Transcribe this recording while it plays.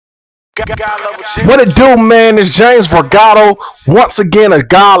What it do, man? It's James Vergado, once again a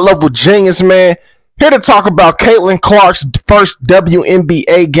God level genius, man. Here to talk about Caitlin Clark's first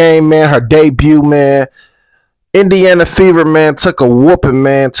WNBA game, man. Her debut, man. Indiana Fever, man, took a whooping,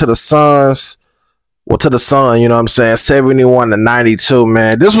 man, to the Suns. Well, to the Sun, you know what I'm saying? 71-92,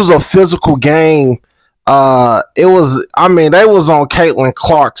 man. This was a physical game. They was on Caitlin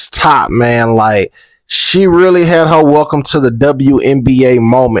Clark's top, man. Like, she really had her welcome to the WNBA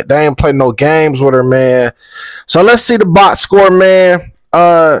moment. They ain't played no games with her, man. So let's see the box score, man.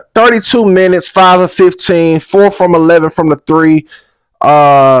 32 minutes, 5 of 15, 4 from 11 from the three.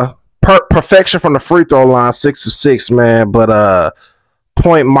 Perfection from the free throw line, 6 of 6, man. But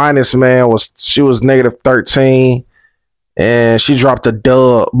point minus, man, she was negative 13. And she dropped a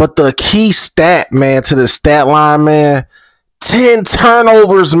dub. But the key stat, man, to the stat line, man, 10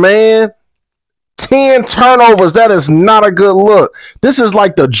 turnovers, man. 10 turnovers. That is not a good look. This is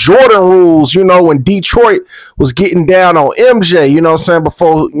like the Jordan rules, you know, when Detroit was getting down on MJ, you know what I'm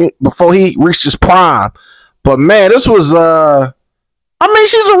saying, before he reached his prime. But, man, this was, she's a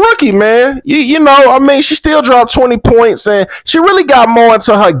rookie, man. You know, she still dropped 20 points, and she really got more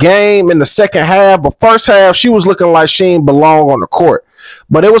into her game in the second half. But first half, she was looking like she didn't belong on the court.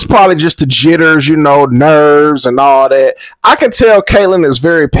 But it was probably just the jitters, you know, nerves and all that. I can tell Caitlin is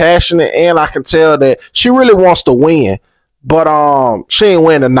very passionate, and I can tell that she really wants to win. But she ain't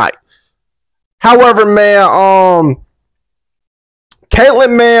win tonight. However, man,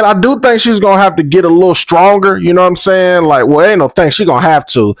 Caitlin, man, I do think she's going to have to get a little stronger. You know what I'm saying? Like, well, ain't no thing she's going to have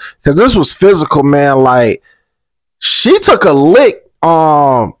to. Because this was physical, man. Like, she took a lick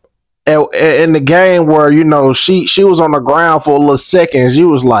in the game where, you know, she was on the ground for a little second. She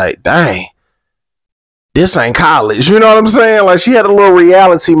was like, dang, this ain't college. You know what I'm saying? Like, she had a little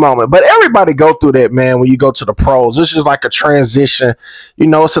reality moment. But everybody go through that, man, when you go to the pros. This is like a transition. You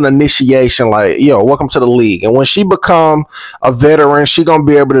know, it's an initiation. Like, yo, welcome to the league. And when she become a veteran, she going to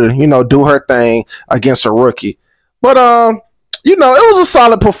be able to, you know, do her thing against a rookie. But, you know, it was a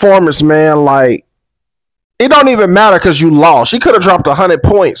solid performance, man. Like, it don't even matter because you lost. She could have dropped 100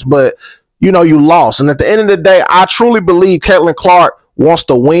 points, but, you know, you lost. And at the end of the day, I truly believe Caitlin Clark wants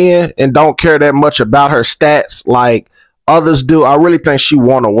to win and don't care that much about her stats like others do. I really think she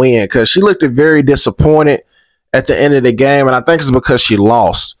want to win because she looked very disappointed at the end of the game, and I think it's because she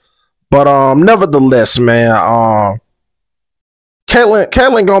lost. But nevertheless, man,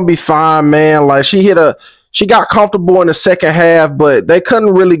 Caitlin gonna be fine, man. Like, she got comfortable in the second half, but they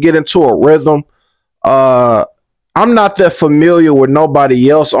couldn't really get into a rhythm. I'm not that familiar with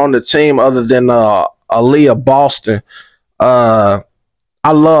nobody else on the team other than Aaliyah Boston.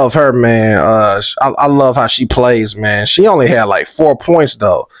 I love her, man. I love how she plays, man. She only had like 4 points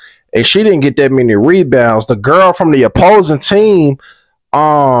though, and she didn't get that many rebounds. The girl from the opposing team,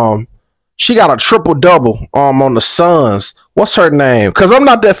 she got a triple double on the Suns. What's her name? Because I'm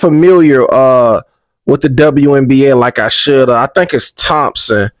not that familiar with the WNBA like I should. I think it's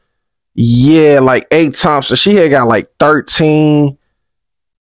Thompson. Yeah, like 8 Thompson. She had got like 13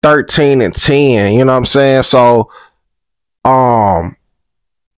 and 10. You know what I'm saying? So,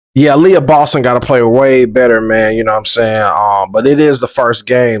 yeah, Leah Boston got to play way better, man. You know what I'm saying? But it is the first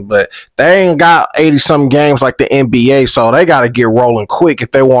game. But they ain't got 80-something games like the NBA, so they got to get rolling quick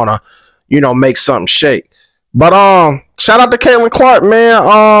if they want to, you know, make something shake. But shout out to Caitlin Clark,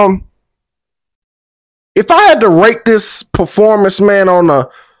 man. If I had to rate this performance, man, on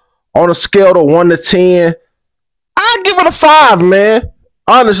a scale of 1 to 10, I'd give it a 5, man.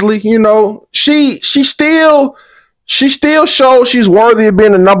 Honestly, you know, she still shows she's worthy of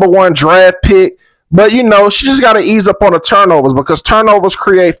being the #1 draft pick. But, you know, she just got to ease up on the turnovers because turnovers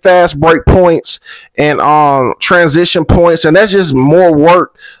create fast break points and transition points. And that's just more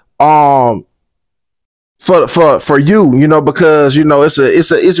work for you know, because, you know,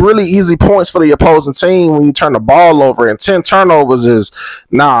 it's really easy points for the opposing team when you turn the ball over. And 10 turnovers is,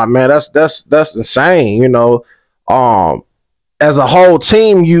 nah, man, that's insane, you know. As a whole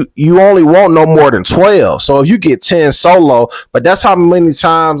team, you only want no more than 12. So if you get 10 solo, but that's how many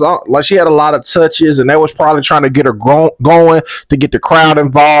times, like, she had a lot of touches, and they was probably trying to get her going to get the crowd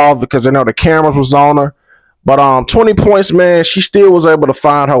involved because they know the cameras was on her. But 20 points, man, she still was able to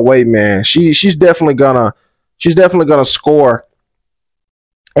find her way, man. She's definitely gonna score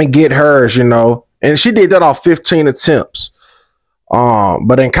and get hers, you know. And she did that off 15 attempts.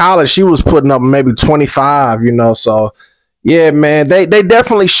 But in college, she was putting up maybe 25, you know, so. Yeah, man, they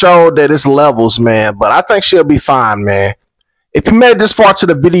definitely showed that it's levels, man. But I think she'll be fine, man. If you made it this far to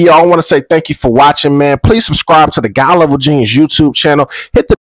the video, I want to say thank you for watching, man. Please subscribe to the Godlevelgenius YouTube channel. Hit the